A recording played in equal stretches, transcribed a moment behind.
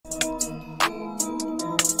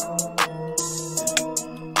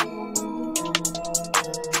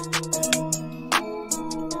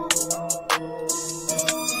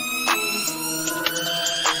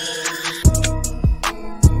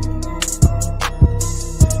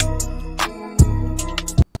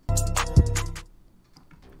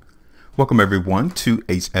Welcome everyone to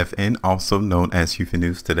HueFin, also known as HueFin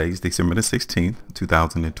News. Today is December the 16th,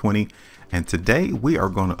 2020, and today we are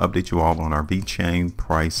going to update you all on our Vechain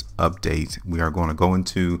price update. We are going to go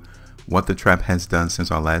into what the trap has done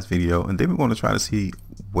since our last video, and then we're going to try to see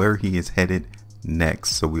where he is headed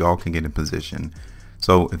next so we all can get in position.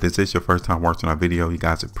 So if this is your first time watching our video, you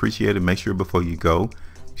guys appreciate it. Make sure before you go,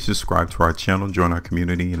 subscribe to our channel, join our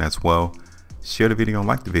community, and as well, share the video and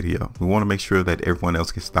like the video. We want to make sure that everyone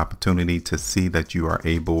else gets the opportunity to see that you are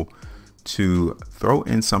able to throw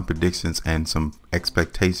in some predictions and some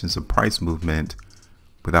expectations of price movement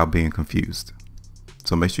without being confused.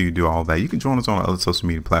 So make sure you do all that. You can join us on our other social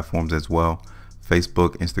media platforms as well,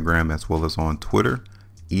 Facebook, Instagram, as well as on Twitter,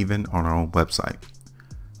 even on our own website.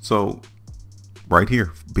 So right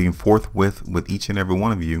here, being forthwith with each and every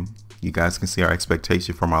one of you, you guys can see our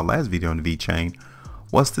expectation from our last video on the Vechain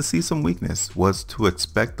was to see some weakness, was to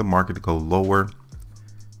expect the market to go lower,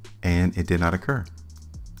 and it did not occur.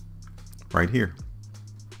 Right here,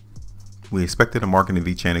 we expected the market in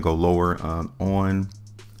Vechain to go lower on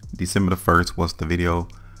December the 1st was the video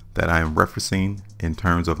that I am referencing in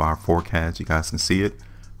terms of our forecast. You guys can see it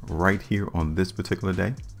right here on this particular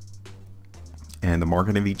day, and the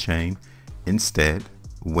market in Vechain instead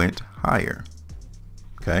went higher.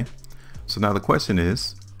 Okay, so now the question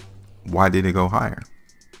is, why did it go higher?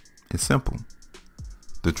 It's simple.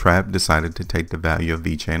 The trap decided to take the value of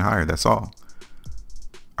Vechain higher. That's all.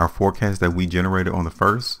 Our forecast that we generated on the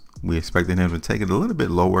first, we expected him to take it a little bit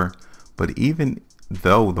lower, but even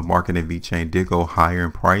though the market in Vechain did go higher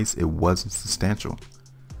in price, it wasn't substantial.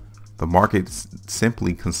 The market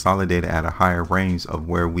simply consolidated at a higher range of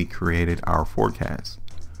where we created our forecast.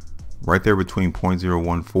 Right there between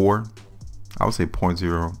 0.014, I would say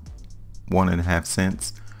 0.01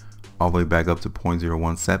 cents, all the way back up to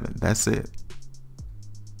 0.017. That's it.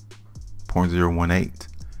 0.018.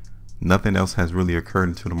 Nothing else has really occurred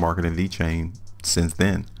into the market in Vechain since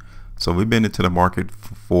then. So we've been into the market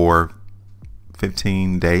for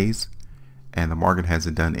 15 days and the market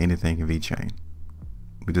hasn't done anything in Vechain.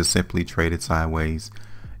 We just simply traded sideways.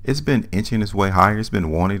 It's been inching its way higher. It's been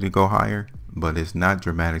wanting to go higher, but it's not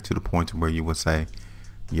dramatic to the point to where you would say,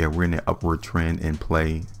 yeah, we're in an upward trend in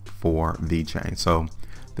play for Vechain. So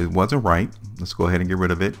this wasn't right. Let's go ahead and get rid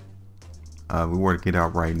of it. We were to get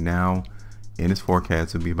out right now in its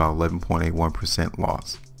forecast, it would be about 11.81%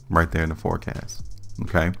 loss right there in the forecast.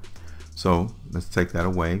 Okay, so let's take that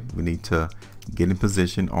away. We need to get in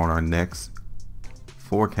position on our next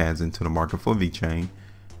forecast into the market for Vechain.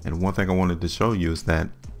 And one thing I wanted to show you is that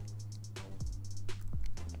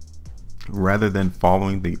rather than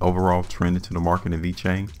following the overall trend into the market in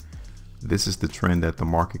Vechain, this is the trend that the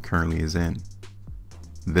market currently is in.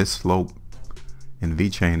 This slope in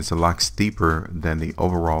Vechain is a lot steeper than the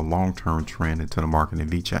overall long-term trend into the market in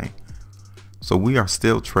Vechain. So we are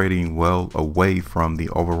still trading well away from the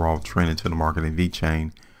overall trend into the market in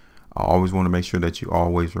Vechain. I always want to make sure that you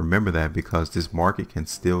always remember that, because this market can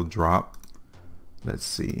still drop. Let's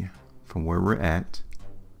see, from where we're at,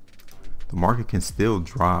 the market can still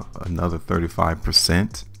drop another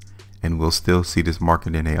 35% and we'll still see this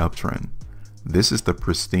market in a uptrend. This is the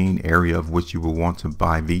pristine area of which you will want to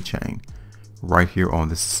buy Vechain, right here on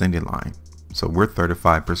this ascending line. So we're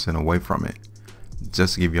 35% away from it,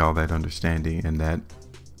 just to give you all that understanding and that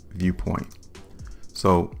viewpoint.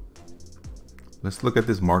 So let's look at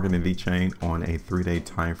this market in Vechain on a 3-day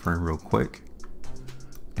time frame real quick.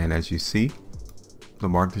 And as you see, the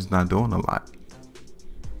market is not doing a lot.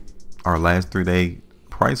 Our last 3-day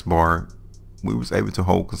price bar, we was able to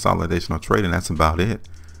hold consolidation or trade, and that's about it.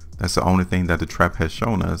 That's the only thing that the trap has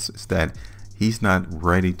shown us, is that he's not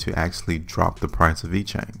ready to actually drop the price of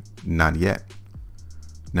Vechain. Not yet.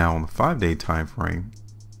 Now on the 5-day time frame,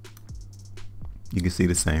 you can see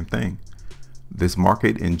the same thing. This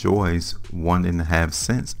market enjoys 1.5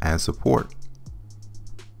 cents as support.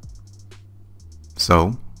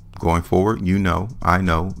 So going forward, you know, I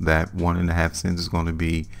know that 1.5 cents is going to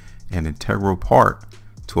be an integral part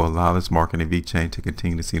to allow this market in Vechain to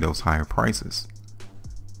continue to see those higher prices.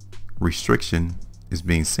 Restriction is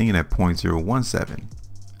being seen at 0.017.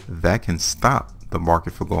 That can stop the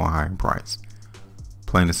market from going higher in price.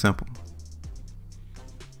 Plain and simple.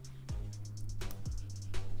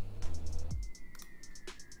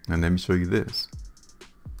 And let me show you this.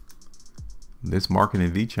 This market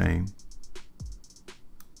in Vechain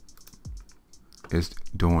is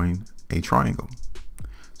doing a triangle.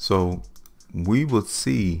 So we will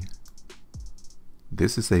see,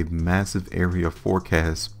 this is a massive area of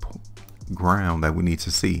forecast ground that we need to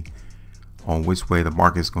see on which way the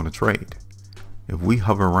market is going to trade. If we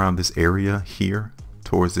hover around this area here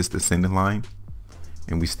towards this descending line,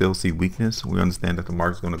 and we still see weakness, we understand that the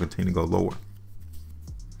market is going to continue to go lower.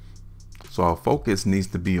 So our focus needs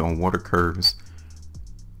to be on what occurs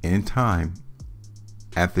in time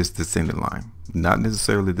at this descending line, not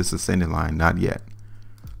necessarily this ascending line, not yet.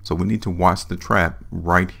 So we need to watch the trap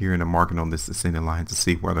right here in the market on this descending line to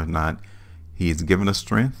see whether or not he is giving us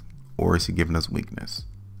strength or is he giving us weakness.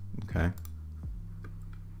 Okay.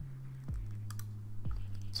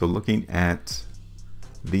 So looking at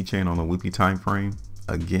Vechain on a weekly time frame,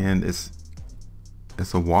 again, it's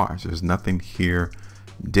a wash. There's nothing here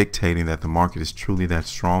dictating that the market is truly that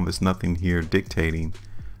strong. There's nothing here dictating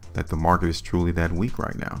that the market is truly that weak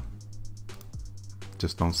right now.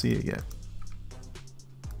 Just don't see it yet.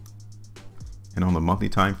 And on the monthly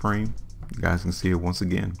time frame, you guys can see it once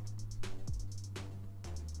again.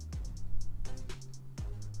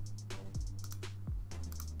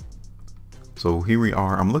 So here we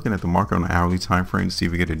are. I'm looking at the market on the hourly time frame to see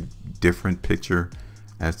if we get a different picture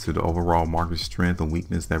as to the overall market strength and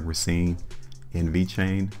weakness that we're seeing in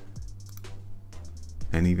Vechain.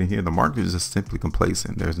 And even here, the market is just simply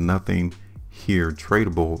complacent. There's nothing here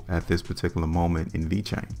tradable at this particular moment in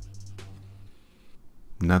Vechain.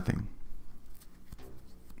 Nothing.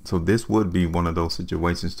 So this would be one of those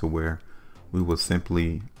situations to where we will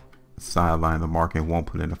simply sideline the market and won't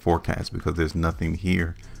put in a forecast because there's nothing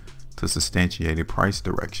here to substantiate a price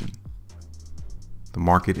direction. The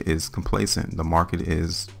market is complacent. The market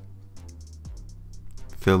is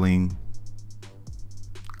feeling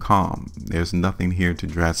calm. There's nothing here to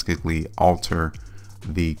drastically alter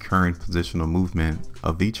the current positional movement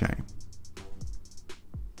of Vechain.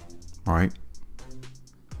 All right.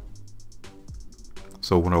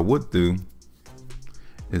 So what I would do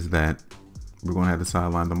is that we're going to have to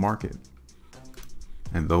sideline the market.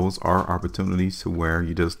 And those are opportunities to where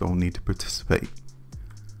you just don't need to participate.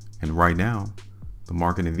 And right now, the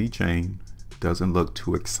market in Vechain doesn't look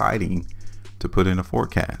too exciting to put in a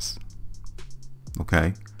forecast.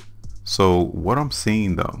 Okay. So what I'm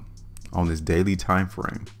seeing though on this daily time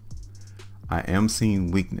frame, I am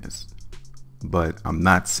seeing weakness, but I'm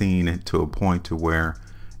not seeing it to a point to where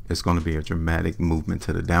it's going to be a dramatic movement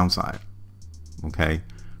to the downside. Okay.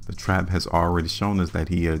 The trap has already shown us that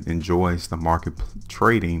he enjoys the market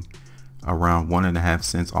trading around 1.5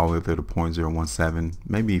 cents all the way up to 0.017,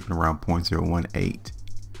 maybe even around 0.018.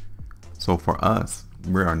 So for us,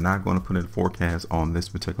 we are not going to put in a forecast on this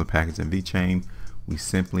particular package in Vechain. We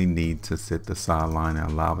simply need to sit the sideline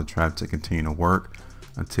and allow the trap to continue to work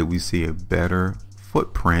until we see a better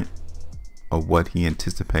footprint of what he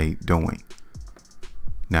anticipates doing.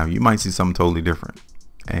 Now you might see something totally different.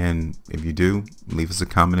 And if you do, leave us a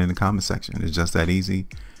comment in the comment section. It's just that easy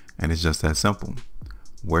and it's just that simple.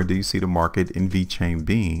 Where do you see the market in Vechain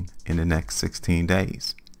being in the next 16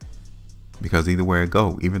 days? Because either way it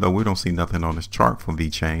go, even though we don't see nothing on this chart for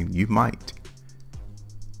Vechain, you might.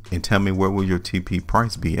 And tell me, where will your TP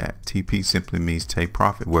price be at? TP simply means take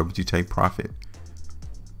profit. Where would you take profit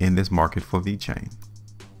in this market for Vechain?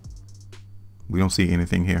 We don't see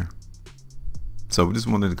anything here. So we just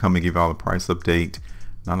wanted to come and give y'all a price update.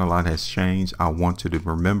 Not a lot has changed. I want you to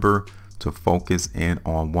remember to focus in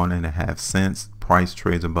on 1.5 cents. Price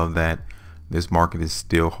trades above that. This market is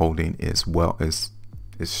still holding its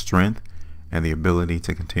strength and the ability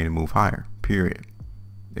to continue to move higher, period.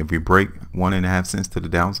 If we break 1.5 cents to the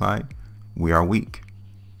downside, we are weak.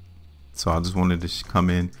 So I just wanted to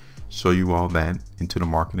come in, show you all that into the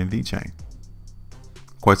market in Vechain.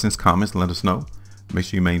 Questions, comments, let us know. Make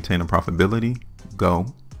sure you maintain a profitability.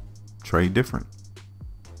 Go trade different.